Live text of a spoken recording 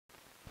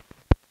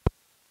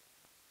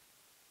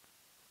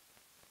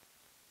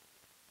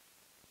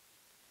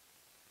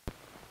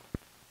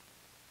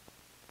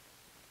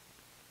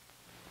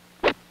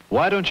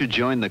Why don't you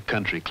join the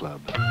country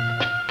club?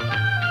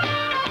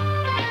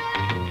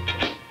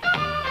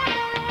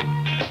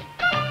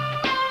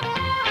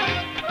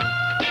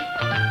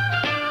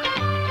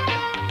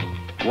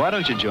 Why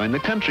don't you join the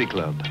country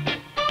club?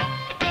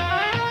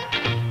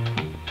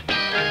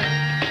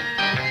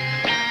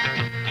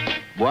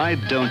 Why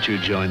don't you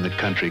join the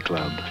country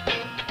club?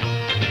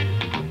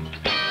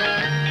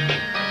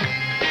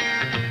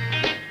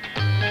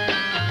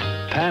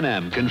 Pan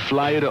Am can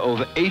fly you to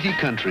over 80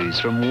 countries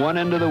from one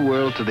end of the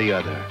world to the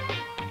other.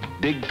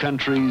 Big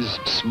countries,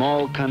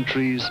 small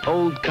countries,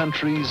 old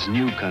countries,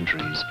 new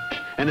countries.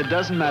 And it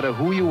doesn't matter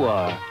who you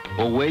are,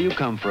 or where you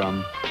come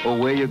from, or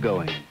where you're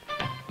going.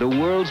 The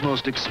world's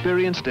most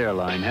experienced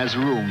airline has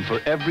room for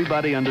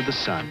everybody under the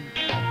sun.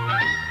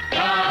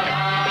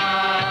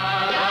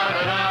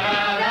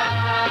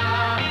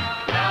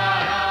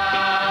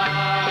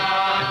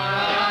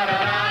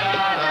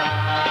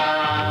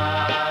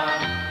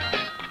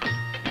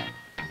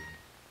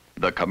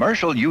 The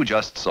commercial you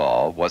just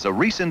saw was a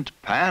recent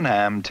Pan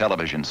Am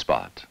television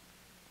spot.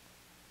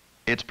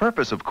 Its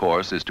purpose, of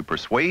course, is to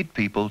persuade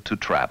people to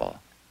travel.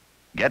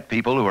 Get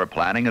people who are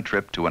planning a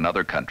trip to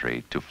another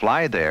country to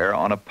fly there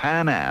on a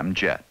Pan Am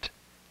jet.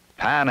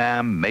 Pan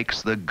Am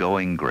makes the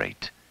going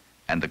great.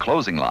 And the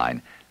closing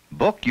line,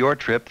 book your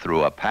trip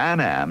through a Pan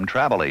Am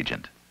travel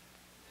agent.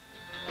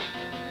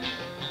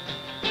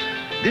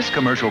 This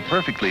commercial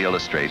perfectly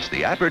illustrates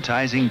the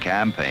advertising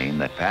campaign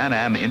that Pan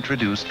Am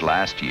introduced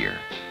last year.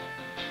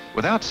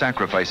 Without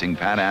sacrificing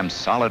Pan Am's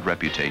solid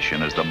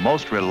reputation as the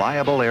most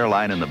reliable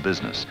airline in the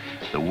business,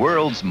 the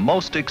world's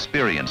most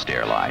experienced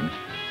airline,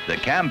 the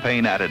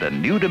campaign added a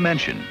new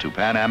dimension to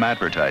Pan Am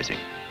advertising,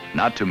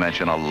 not to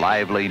mention a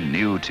lively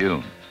new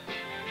tune.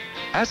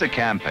 As a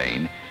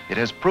campaign, it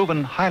has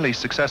proven highly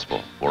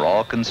successful for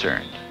all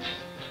concerned.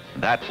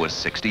 That was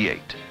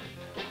 '68.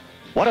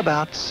 What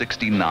about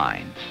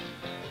 '69?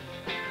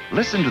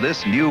 Listen to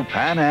this new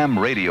Pan Am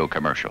radio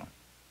commercial.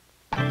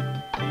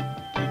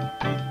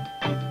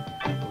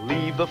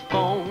 Leave the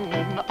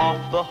phone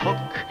off the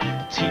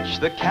hook. Teach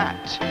the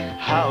cat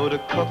how to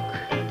cook.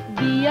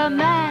 Be a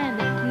man,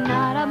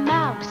 not a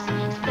mouse.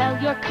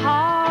 Sell your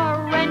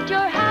car, rent your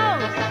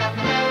house.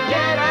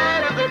 Get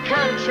out of the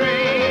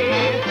country.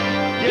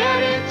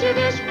 Get into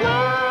this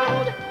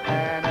world.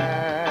 Pan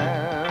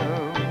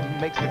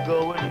Am makes the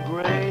going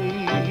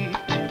great.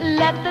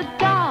 Let the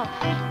golf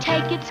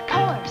take its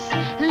course.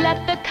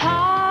 Let the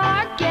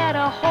car get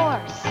a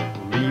horse.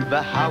 Leave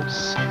the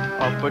house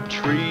up a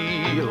tree.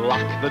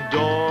 Lock the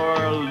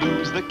door,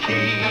 lose the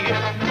key.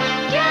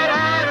 Get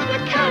out of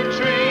the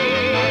country.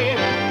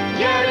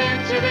 Get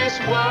into this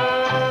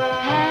world.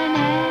 Pan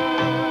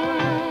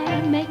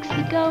Am makes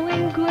the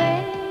going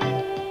great.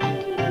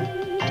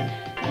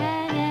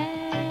 Pan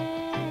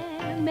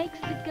Am makes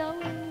the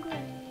going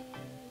great.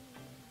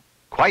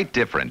 Quite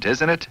different,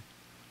 isn't it?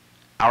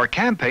 Our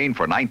campaign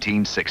for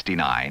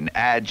 1969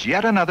 adds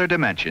yet another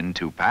dimension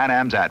to Pan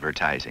Am's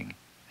advertising,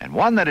 and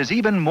one that is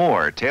even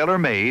more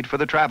tailor-made for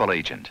the travel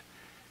agent.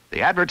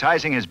 The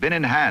advertising has been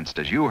enhanced,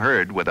 as you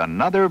heard, with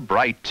another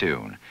bright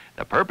tune,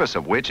 the purpose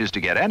of which is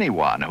to get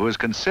anyone who has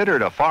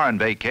considered a foreign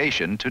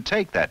vacation to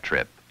take that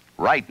trip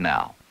right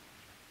now.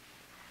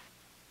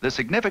 The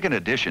significant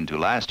addition to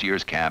last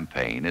year's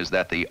campaign is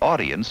that the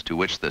audience to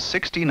which the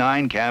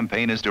 '69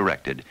 campaign is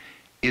directed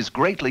is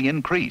greatly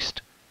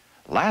increased.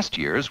 Last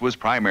year's was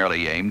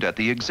primarily aimed at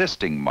the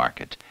existing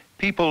market,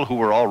 people who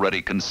were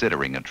already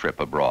considering a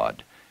trip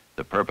abroad.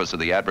 The purpose of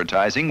the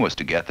advertising was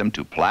to get them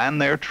to plan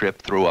their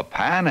trip through a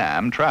Pan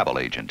Am travel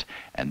agent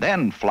and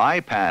then fly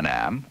Pan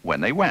Am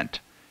when they went.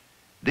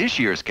 This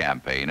year's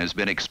campaign has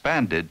been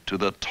expanded to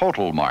the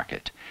total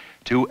market,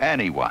 to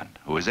anyone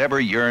who has ever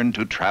yearned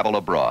to travel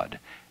abroad,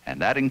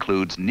 and that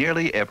includes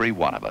nearly every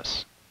one of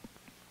us.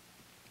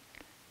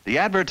 The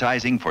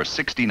advertising for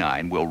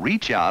 '69 will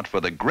reach out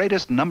for the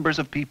greatest numbers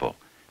of people.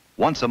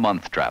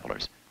 Once-a-month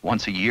travelers,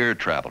 once-a-year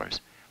travelers,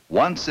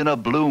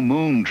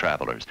 once-in-a-blue-moon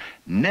travelers,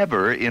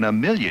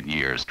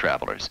 never-in-a-million-years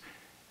travelers.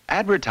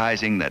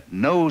 Advertising that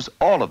knows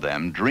all of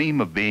them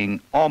dream of being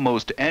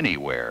almost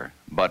anywhere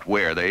but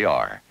where they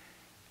are.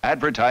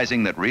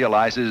 Advertising that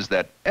realizes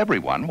that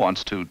everyone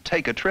wants to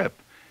take a trip,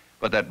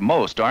 but that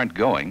most aren't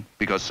going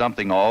because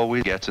something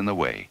always gets in the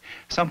way.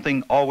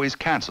 Something always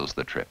cancels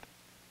the trip.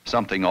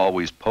 Something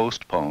always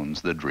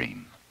postpones the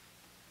dream.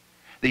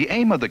 The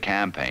aim of the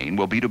campaign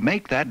will be to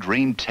make that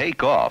dream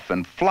take off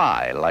and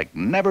fly like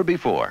never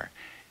before.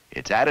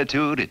 Its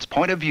attitude, its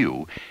point of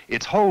view,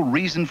 its whole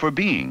reason for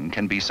being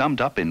can be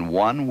summed up in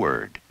one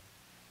word: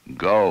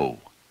 go.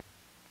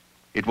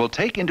 It will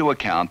take into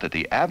account that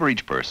the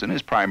average person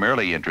is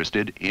primarily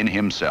interested in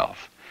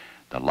himself.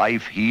 The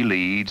life he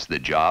leads, the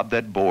job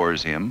that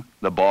bores him,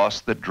 the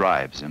boss that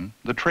drives him,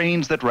 the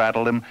trains that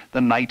rattle him,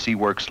 the nights he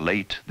works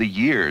late, the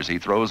years he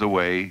throws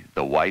away,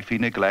 the wife he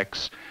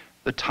neglects,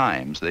 the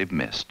times they've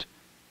missed.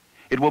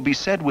 It will be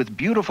said with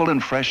beautiful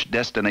and fresh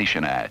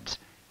destination ads,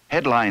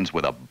 headlines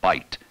with a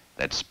bite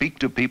that speak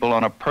to people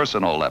on a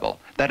personal level,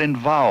 that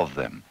involve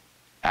them.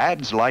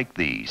 Ads like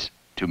these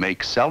to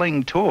make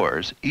selling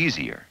tours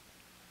easier.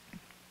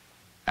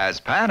 As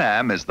Pan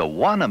Am is the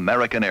one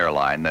American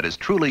airline that is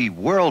truly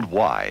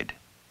worldwide,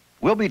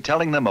 we'll be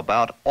telling them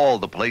about all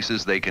the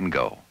places they can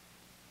go.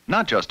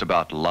 Not just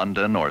about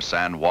London or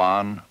San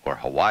Juan or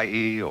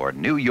Hawaii or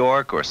New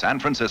York or San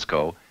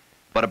Francisco,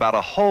 but about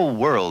a whole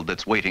world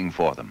that's waiting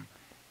for them.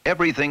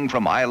 Everything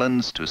from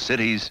islands to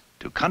cities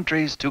to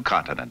countries to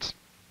continents,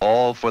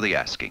 all for the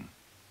asking.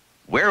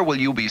 Where will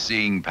you be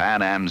seeing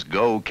Pan Am's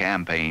Go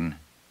campaign?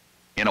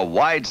 In a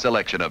wide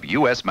selection of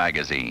U.S.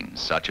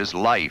 magazines such as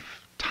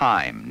Life,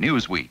 Time,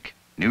 Newsweek,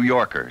 New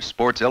Yorker,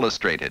 Sports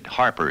Illustrated,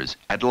 Harper's,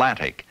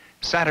 Atlantic,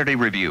 Saturday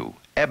Review,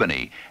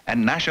 Ebony,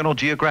 and National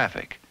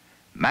Geographic.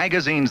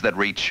 Magazines that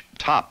reach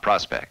top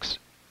prospects.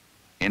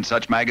 In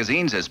such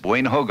magazines as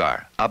Buen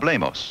Hogar,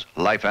 Hablemos,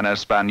 Life en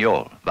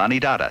Español,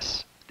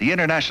 Vanidades, the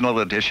international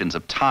editions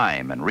of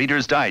Time and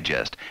Reader's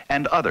Digest,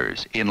 and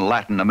others in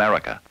Latin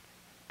America.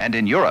 And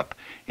in Europe,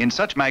 in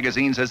such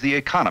magazines as The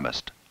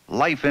Economist,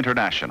 Life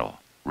International,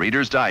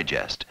 Reader's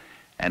Digest,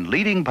 and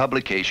leading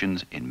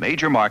publications in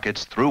major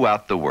markets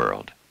throughout the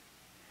world.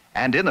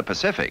 And in the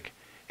Pacific,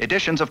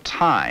 editions of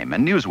Time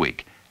and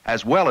Newsweek,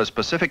 as well as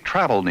Pacific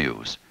Travel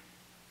News.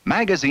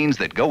 Magazines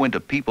that go into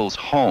people's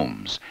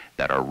homes,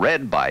 that are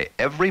read by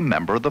every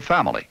member of the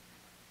family.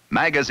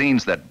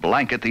 Magazines that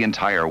blanket the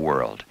entire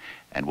world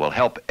and will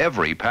help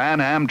every Pan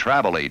Am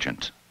travel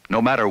agent,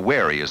 no matter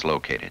where he is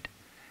located.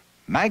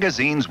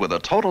 Magazines with a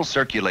total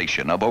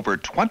circulation of over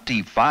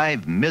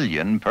 25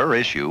 million per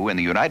issue in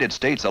the United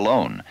States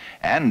alone,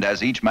 and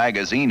as each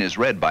magazine is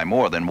read by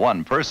more than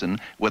one person,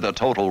 with a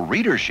total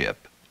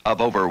readership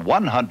of over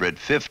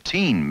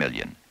 115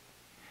 million.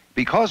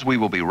 Because we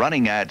will be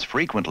running ads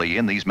frequently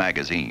in these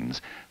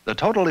magazines, the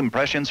total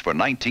impressions for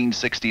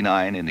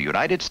 1969 in the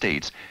United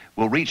States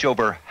will reach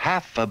over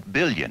 500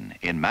 million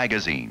in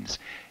magazines,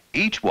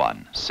 each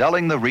one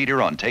selling the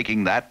reader on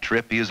taking that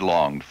trip he has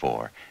longed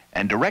for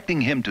and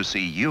directing him to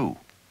see you,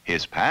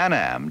 his Pan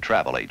Am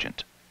travel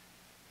agent.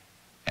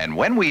 And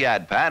when we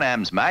add Pan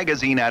Am's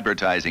magazine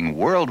advertising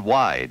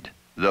worldwide,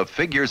 the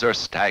figures are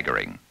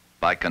staggering.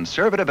 By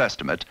conservative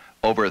estimate,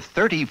 over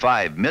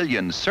 35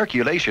 million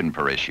circulation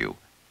per issue,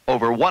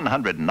 over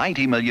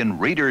 190 million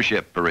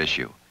readership per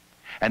issue.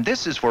 And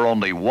this is for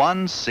only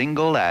one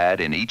single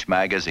ad in each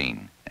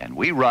magazine, and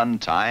we run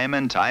time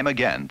and time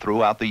again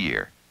throughout the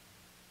year.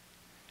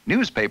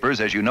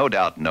 Newspapers, as you no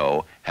doubt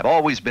know, have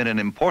always been an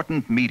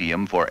important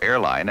medium for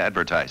airline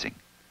advertising.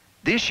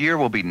 This year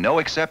will be no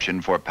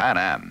exception for Pan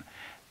Am.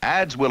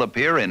 Ads will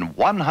appear in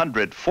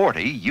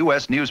 140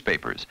 U.S.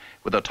 newspapers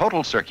with a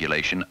total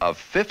circulation of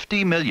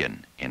 50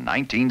 million in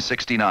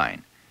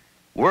 1969.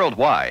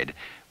 Worldwide,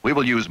 we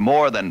will use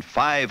more than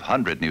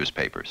 500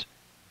 newspapers.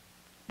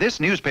 This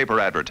newspaper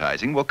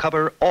advertising will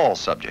cover all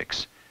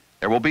subjects.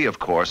 There will be, of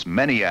course,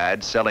 many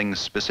ads selling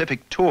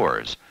specific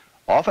tours,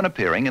 often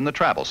appearing in the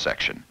travel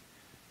section.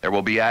 There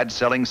will be ads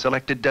selling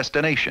selected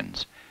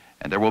destinations,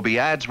 and there will be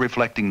ads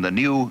reflecting the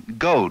new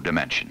Go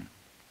dimension.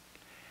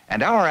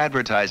 And our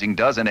advertising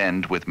doesn't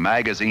end with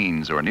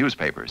magazines or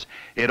newspapers.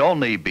 It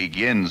only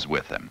begins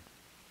with them.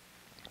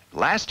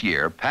 Last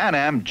year, Pan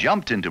Am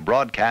jumped into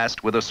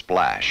broadcast with a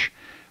splash.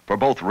 For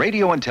both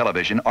radio and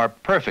television are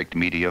perfect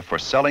media for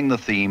selling the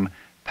theme,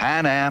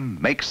 Pan Am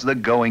makes the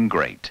going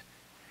great.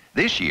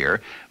 This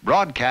year,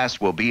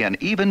 broadcast will be an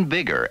even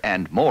bigger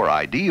and more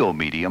ideal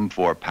medium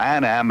for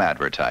Pan Am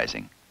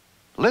advertising.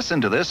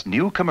 Listen to this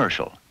new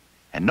commercial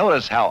and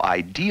notice how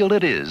ideal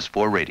it is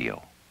for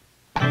radio.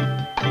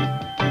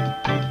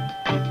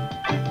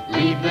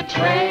 Leave the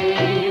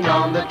train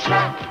on the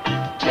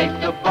track, take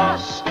the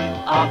bus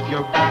off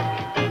your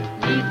back,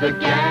 leave the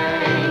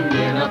gang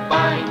in a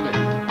bind,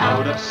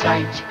 out of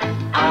sight,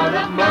 out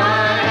of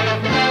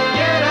mind.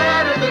 Get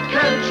out of the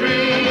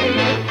country,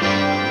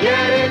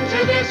 get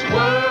into this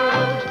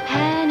world.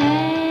 Pan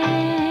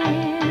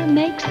Am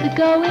makes the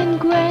going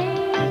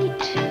great.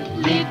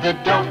 Leave the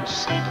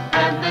don'ts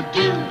and the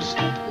do's,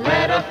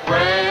 let a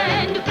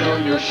friend fill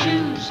your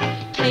shoes.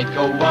 Take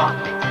a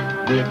walk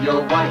with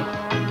your wife,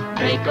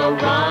 make a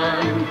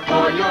run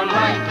for your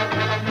life.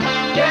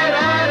 Get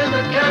out of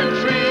the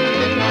country,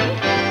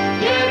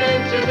 get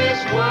into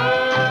this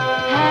world.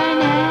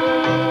 Pan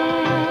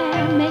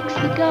Am makes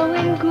the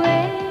going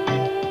great.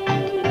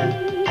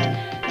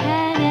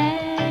 Pan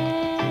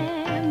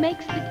Am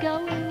makes the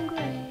going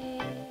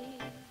great.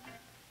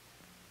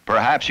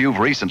 Perhaps you've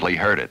recently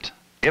heard it.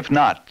 If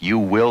not, you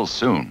will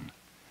soon.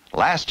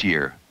 Last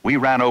year, we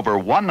ran over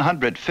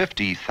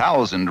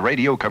 150,000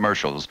 radio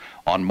commercials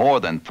on more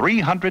than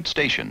 300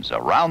 stations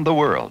around the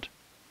world.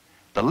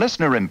 The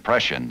listener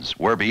impressions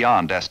were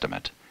beyond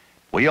estimate.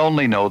 We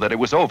only know that it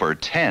was over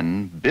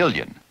 10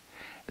 billion.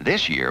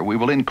 This year, we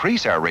will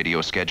increase our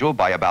radio schedule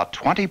by about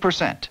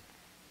 20%.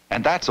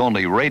 And that's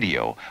only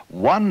radio,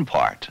 one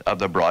part of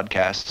the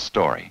broadcast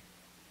story.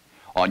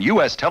 On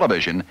U.S.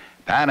 television,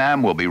 Pan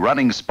Am will be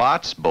running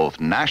spots both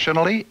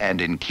nationally and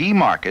in key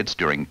markets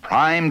during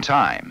prime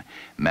time,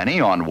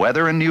 many on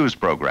weather and news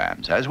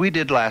programs, as we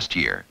did last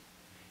year.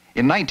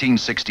 In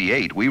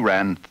 1968, we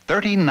ran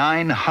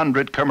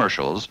 3,900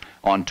 commercials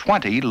on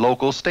 20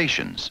 local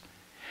stations.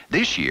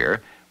 This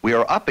year, We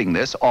are upping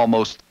this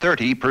almost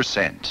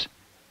 30%.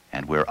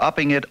 And we're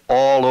upping it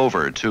all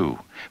over, too.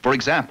 For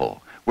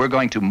example, we're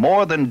going to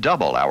more than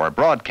double our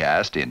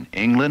broadcast in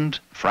England,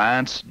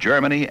 France,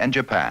 Germany, and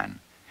Japan.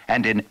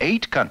 And in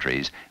 8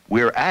 countries,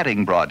 we're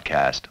adding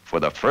broadcast for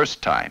the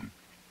first time.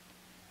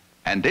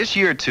 And this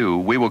year, too,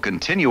 we will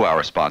continue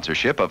our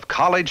sponsorship of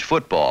college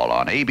football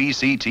on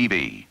ABC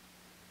TV.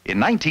 In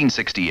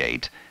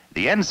 1968,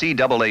 the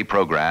NCAA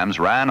programs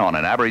ran on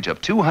an average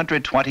of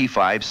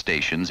 225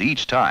 stations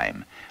each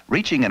time,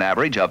 reaching an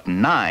average of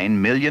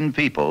 9 million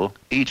people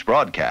each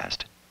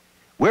broadcast.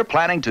 We're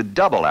planning to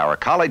double our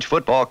college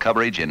football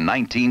coverage in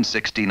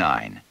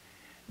 1969.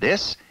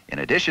 This, in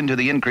addition to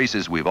the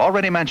increases we've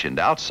already mentioned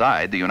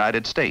outside the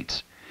United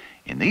States.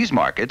 In these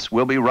markets,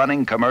 we'll be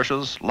running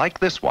commercials like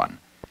this one,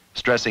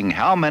 stressing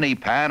how many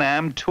Pan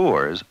Am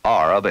tours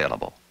are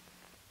available.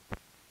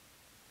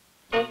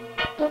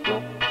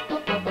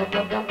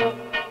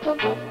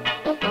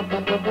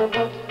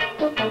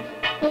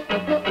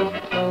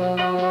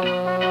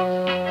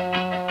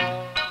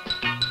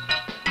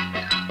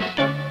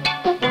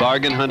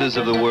 Bargain hunters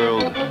of the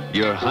world,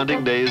 your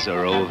hunting days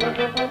are over.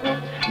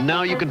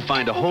 Now you can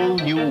find a whole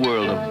new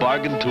world of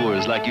bargain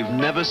tours like you've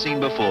never seen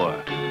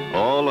before,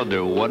 all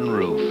under one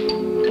roof.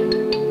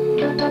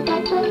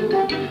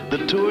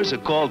 The tours are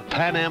called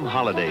Pan Am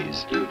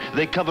Holidays.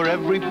 They cover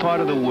every part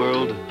of the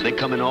world. They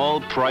come in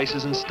all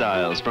prices and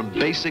styles, from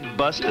basic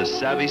bus to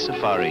savvy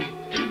safari.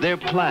 They're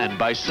planned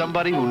by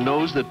somebody who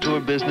knows the tour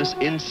business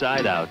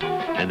inside out,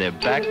 and they're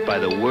backed by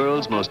the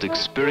world's most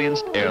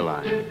experienced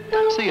airline.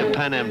 See a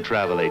Pan Am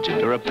travel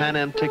agent or a Pan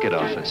Am ticket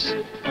office.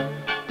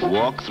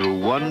 Walk through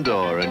one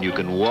door and you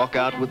can walk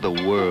out with the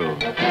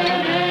world.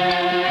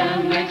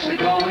 Pan Am makes the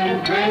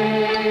going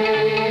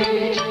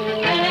great.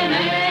 Pan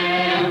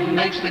Am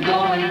makes the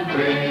going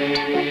great.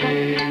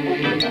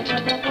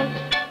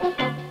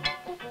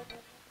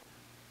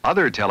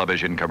 Other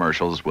television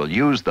commercials will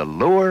use the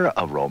lure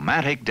of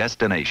romantic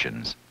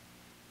destinations.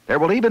 There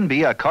will even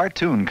be a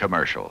cartoon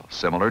commercial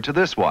similar to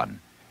this one,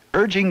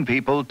 urging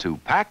people to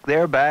pack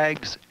their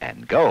bags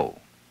and go.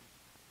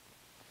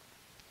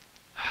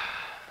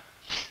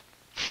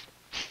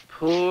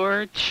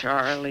 Poor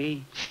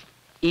Charlie.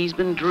 He's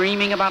been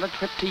dreaming about a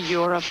trip to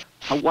Europe,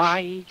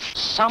 Hawaii,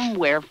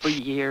 somewhere for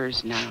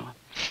years now.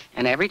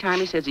 And every time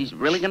he says he's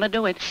really going to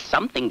do it,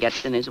 something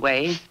gets in his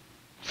way.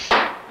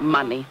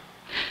 Money.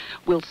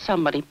 Will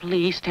somebody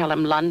please tell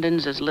him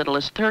London's as little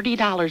as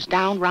 $30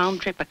 down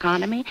round-trip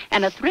economy,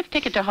 and a thrift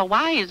ticket to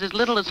Hawaii is as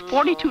little as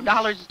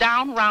 $42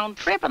 down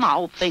round-trip, and the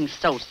whole thing's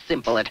so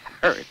simple it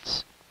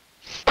hurts.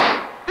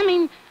 I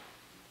mean,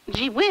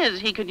 gee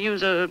whiz, he could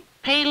use a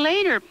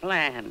pay-later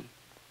plan.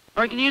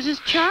 Or he could use his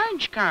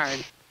charge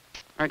card.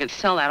 Or he could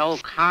sell that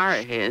old car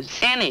of his.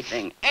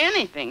 Anything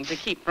to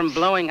keep from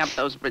blowing up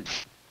those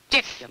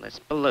ridiculous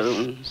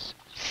balloons.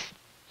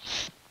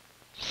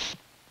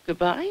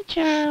 Goodbye,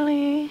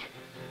 Charlie.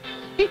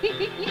 Makes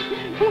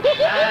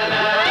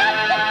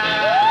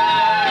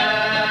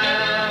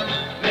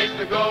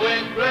the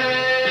going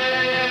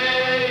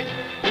great.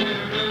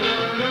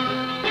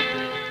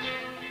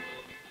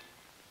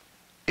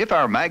 If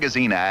our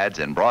magazine ads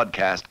and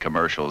broadcast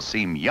commercials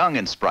seem young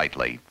and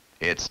sprightly,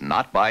 it's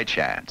not by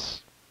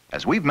chance.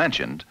 As we've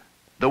mentioned,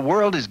 the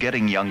world is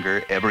getting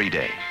younger every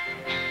day.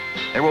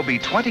 There will be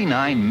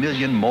 29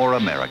 million more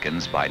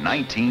Americans by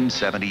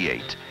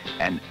 1978,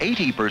 and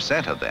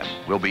 80% of them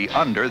will be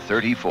under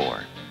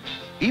 34.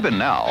 Even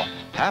now,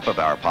 half of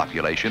our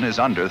population is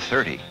under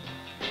 30.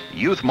 The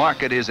youth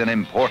market is an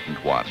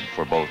important one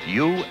for both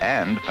you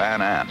and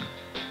Pan Am.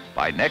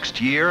 By next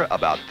year,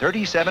 about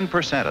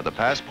 37% of the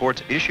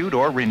passports issued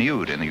or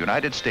renewed in the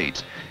United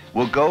States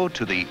will go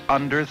to the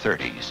under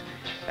 30s,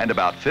 and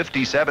about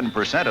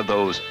 57% of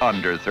those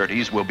under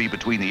 30s will be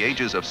between the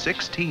ages of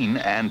 16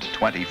 and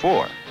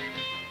 24.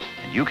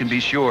 And you can be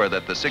sure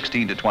that the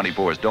 16 to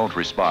 24s don't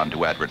respond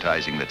to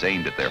advertising that's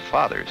aimed at their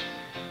fathers.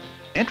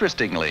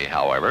 Interestingly,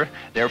 however,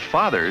 their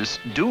fathers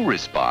do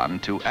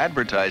respond to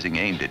advertising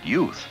aimed at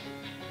youth.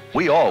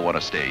 We all want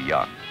to stay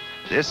young.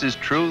 This is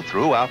true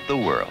throughout the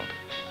world.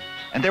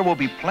 And there will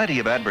be plenty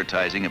of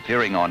advertising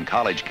appearing on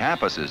college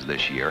campuses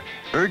this year,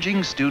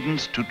 urging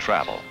students to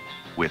travel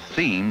with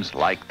themes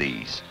like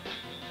these.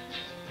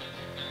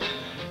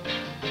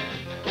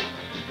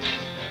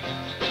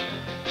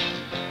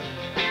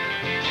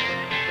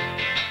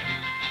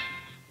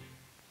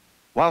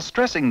 While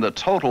stressing the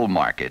total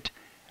market,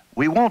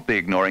 we won't be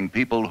ignoring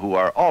people who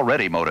are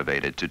already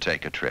motivated to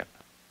take a trip.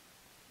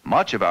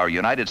 Much of our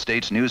United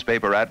States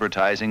newspaper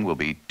advertising will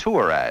be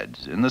tour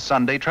ads in the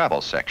Sunday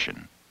travel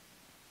section.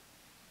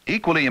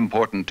 Equally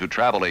important to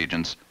travel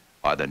agents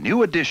are the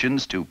new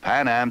additions to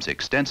Pan Am's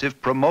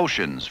extensive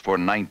promotions for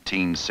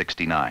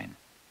 1969.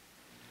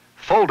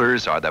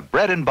 Folders are the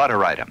bread and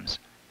butter items.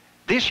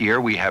 This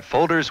year we have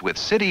folders with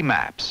city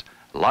maps: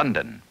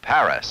 London,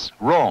 Paris,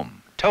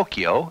 Rome,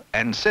 Tokyo,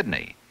 and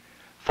Sydney.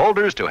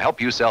 Folders to help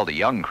you sell the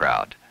young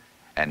crowd.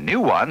 And new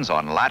ones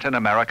on Latin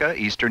America,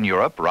 Eastern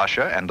Europe,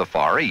 Russia, and the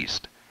Far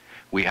East.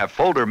 We have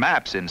folder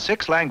maps in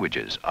 6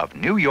 languages of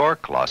New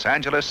York, Los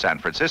Angeles, San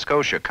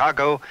Francisco,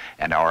 Chicago,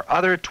 and our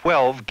other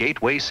 12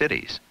 gateway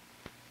cities.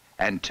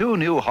 And 2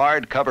 new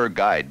hardcover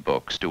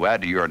guidebooks to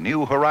add to your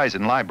New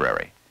Horizon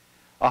library.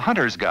 A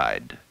hunter's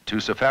guide to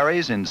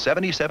safaris in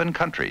 77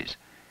 countries,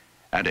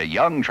 and a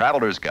young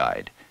traveler's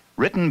guide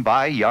written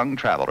by young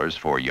travelers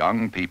for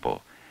young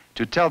people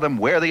to tell them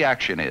where the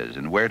action is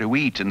and where to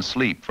eat and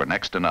sleep for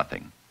next to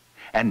nothing.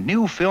 And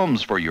new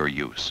films for your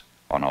use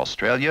on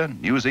Australia,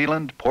 New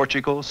Zealand,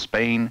 Portugal,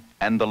 Spain,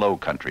 and the Low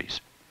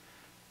Countries.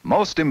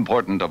 Most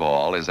important of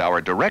all is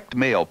our direct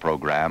mail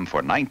program for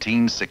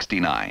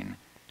 1969.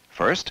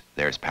 First,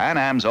 there's Pan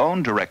Am's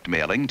own direct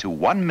mailing to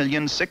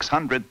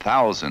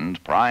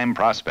 1,600,000 prime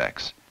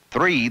prospects,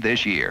 3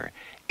 this year,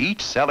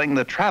 each selling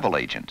the travel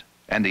agent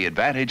and the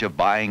advantage of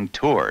buying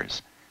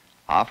tours.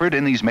 Offered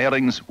in these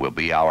mailings will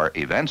be our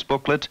events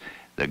booklet,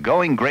 the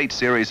Going Great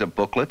series of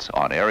booklets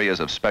on areas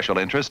of special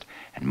interest,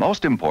 and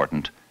most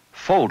important,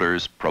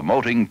 folders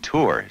promoting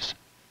tours.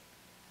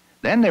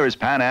 Then there is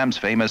Pan Am's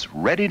famous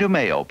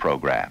ready-to-mail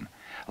program.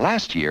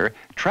 Last year,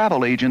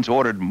 travel agents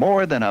ordered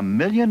more than 1.5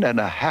 million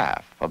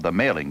of the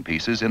mailing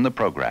pieces in the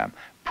program,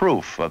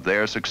 proof of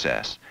their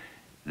success.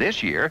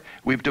 This year,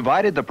 we've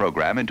divided the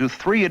program into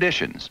 3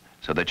 editions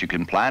so that you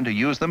can plan to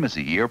use them as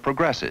the year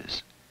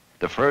progresses.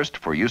 The first,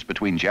 for use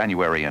between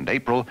January and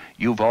April,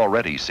 you've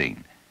already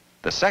seen.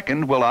 The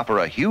second will offer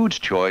a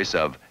huge choice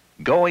of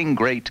Going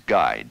Great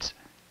guides.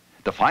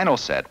 The final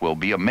set will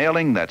be a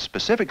mailing that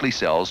specifically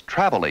sells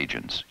travel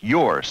agents,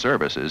 your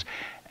services,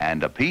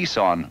 and a piece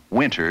on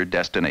winter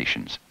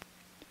destinations.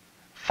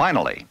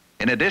 Finally,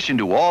 in addition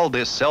to all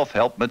this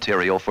self-help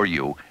material for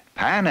you,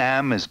 Pan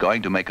Am is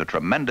going to make a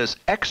tremendous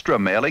extra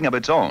mailing of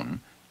its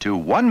own to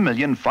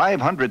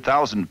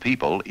 1,500,000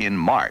 people in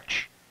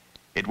March.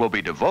 It will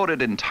be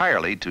devoted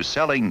entirely to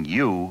selling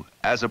you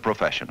as a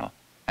professional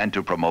and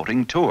to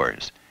promoting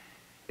tours.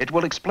 It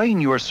will explain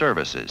your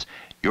services,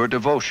 your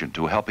devotion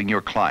to helping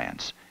your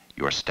clients,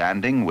 your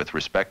standing with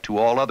respect to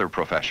all other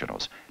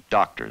professionals,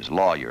 doctors,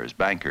 lawyers,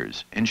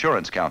 bankers,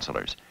 insurance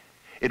counselors.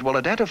 It will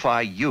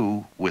identify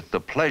you with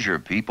the pleasure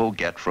people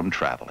get from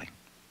traveling.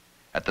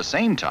 At the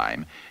same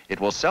time, it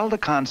will sell the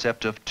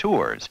concept of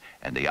tours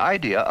and the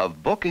idea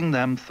of booking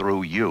them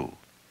through you,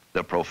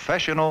 the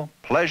professional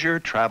pleasure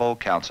travel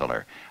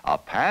counselor, a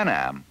Pan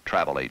Am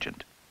travel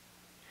agent.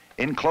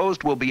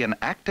 Enclosed will be an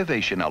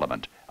activation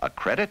element, a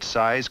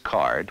credit-size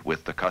card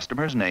with the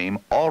customer's name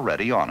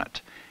already on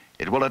it.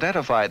 It will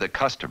identify the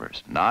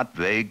customers, not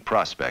vague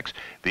prospects,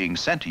 being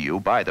sent to you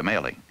by the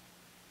mailing.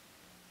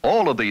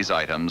 All of these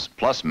items,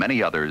 plus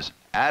many others,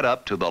 add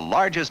up to the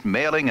largest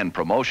mailing and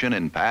promotion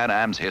in Pan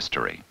Am's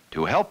history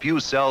to help you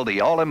sell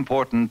the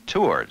all-important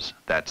tours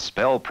that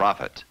spell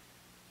profit.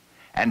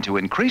 And to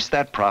increase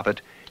that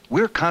profit,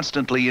 we're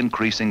constantly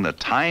increasing the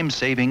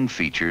time-saving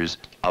features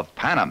of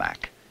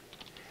Panamac.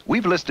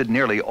 We've listed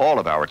nearly all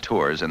of our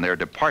tours and their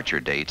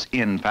departure dates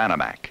in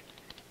Panamac.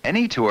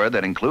 Any tour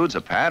that includes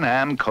a Pan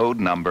Am code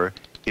number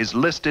is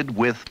listed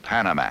with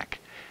Panamac.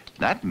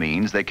 That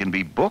means they can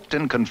be booked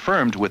and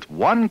confirmed with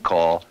one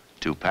call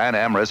to Pan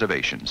Am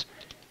Reservations.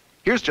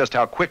 Here's just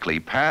how quickly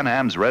Pan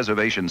Am's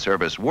reservation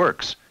service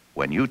works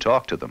when you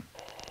talk to them.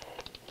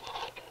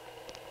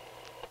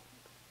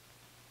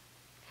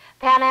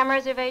 Pan Am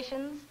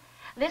Reservations.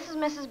 This is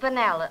Mrs.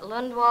 Bunnell at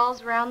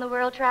Lundwall's Round the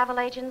World Travel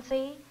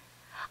Agency.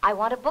 I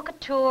want to book a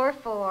tour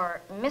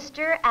for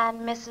Mr.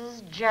 and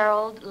Mrs.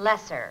 Gerald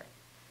Lesser.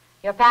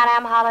 Your Pan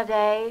Am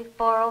holiday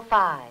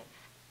 405.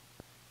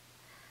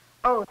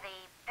 Oh, the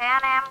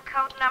Pan Am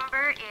code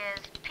number is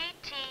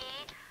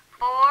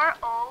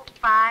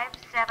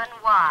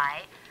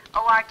PT4057Y,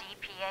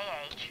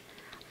 ORDPAH,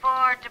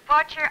 for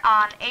departure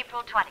on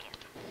April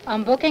 20th.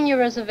 I'm booking your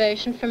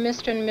reservation for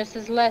Mr. and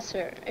Mrs.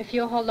 Lesser. If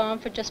you'll hold on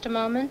for just a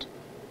moment.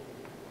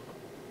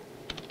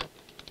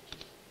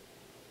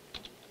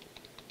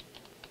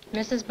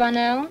 Mrs.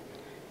 Bunnell,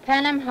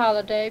 Pan Am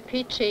Holiday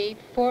PT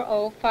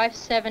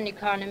 4057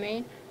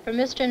 Economy for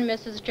Mr. and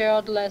Mrs.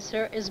 Gerald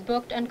Lesser is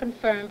booked and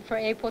confirmed for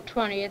April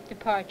 20th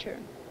departure.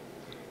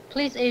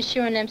 Please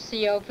issue an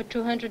MCO for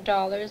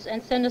 $200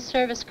 and send a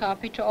service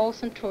copy to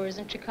Olson Tours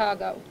in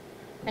Chicago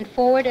and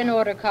forward an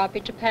order copy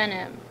to Pan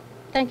Am.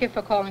 Thank you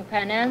for calling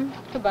Pan Am.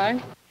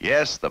 Goodbye.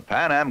 Yes, the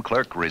Pan Am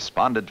clerk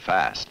responded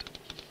fast.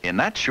 In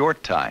that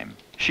short time,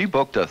 she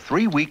booked a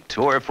 3-week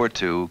tour for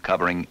 2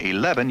 covering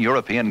 11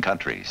 European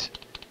countries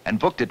and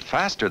booked it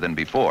faster than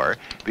before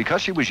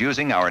because she was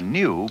using our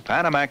new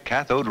Panamac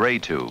cathode ray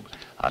tube,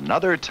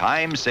 another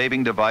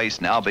time-saving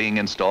device now being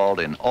installed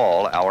in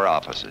all our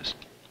offices.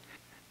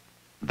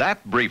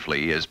 That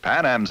briefly is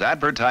Pan Am's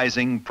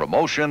advertising,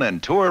 promotion,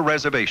 and tour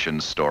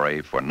reservations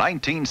story for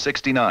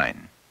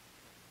 1969.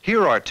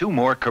 Here are 2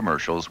 more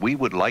commercials we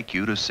would like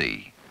you to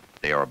see.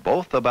 They are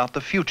both about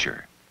the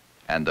future.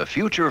 And the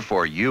future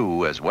for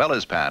you, as well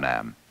as Pan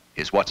Am,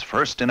 is what's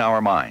first in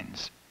our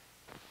minds.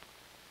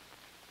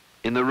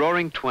 In the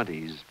roaring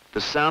 20s,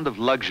 the sound of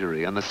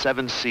luxury on the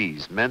 7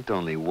 seas meant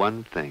only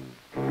one thing.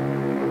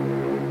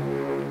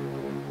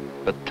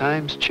 But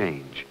times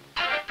change.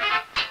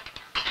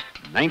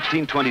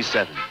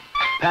 1927,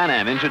 Pan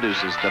Am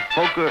introduces the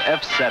Fokker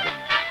F7.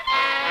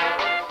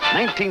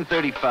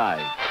 1935,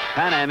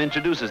 Pan Am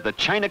introduces the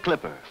China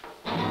Clipper.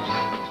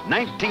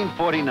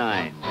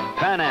 1949,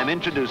 Pan Am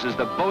introduces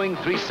the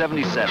Boeing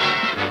 377.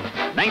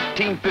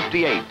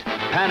 1958,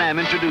 Pan Am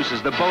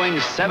introduces the Boeing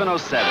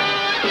 707.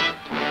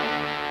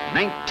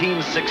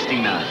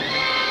 1969,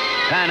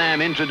 Pan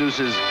Am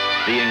introduces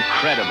the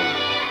incredible,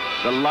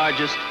 the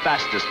largest,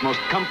 fastest, most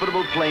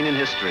comfortable plane in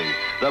history,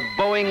 the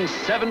Boeing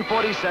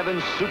 747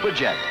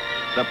 Superjet,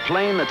 the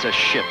plane that's a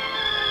ship,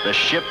 the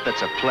ship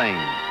that's a plane.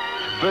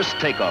 First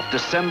takeoff,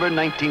 December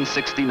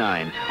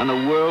 1969, on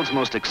the world's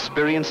most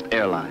experienced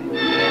airline.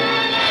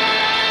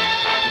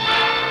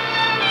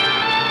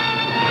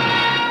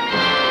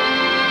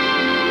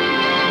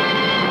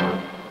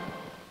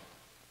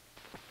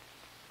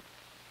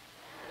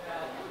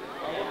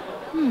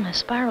 A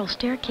spiral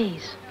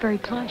staircase. Very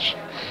plush.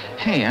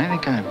 Hey, I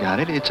think I've got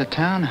it. It's a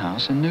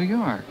townhouse in New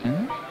York, isn't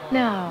it?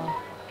 No.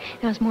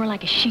 No, it's more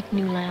like a chic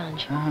new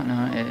lounge.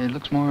 No, it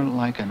looks more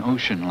like an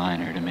ocean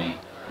liner to me.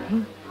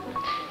 Mm-hmm.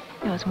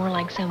 No, it's more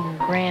like some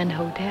grand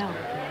hotel.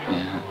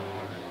 Yeah.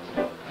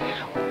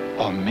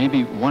 Or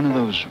maybe one of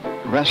those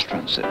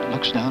restaurants that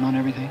looks down on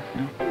everything,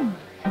 you know?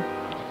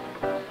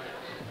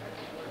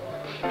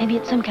 Maybe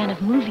it's some kind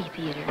of movie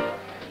theater.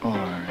 Or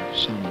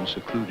some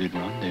secluded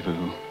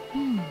rendezvous.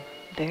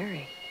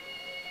 Very.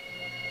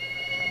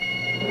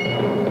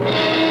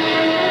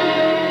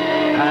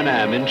 Pan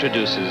Am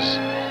introduces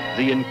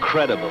the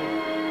incredible,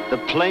 the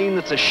plane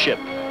that's a ship,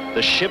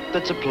 the ship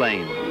that's a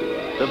plane,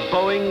 the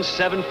Boeing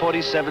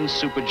 747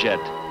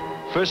 Superjet.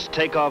 First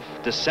takeoff,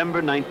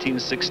 December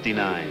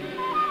 1969,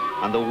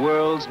 on the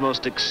world's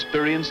most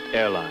experienced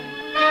airline.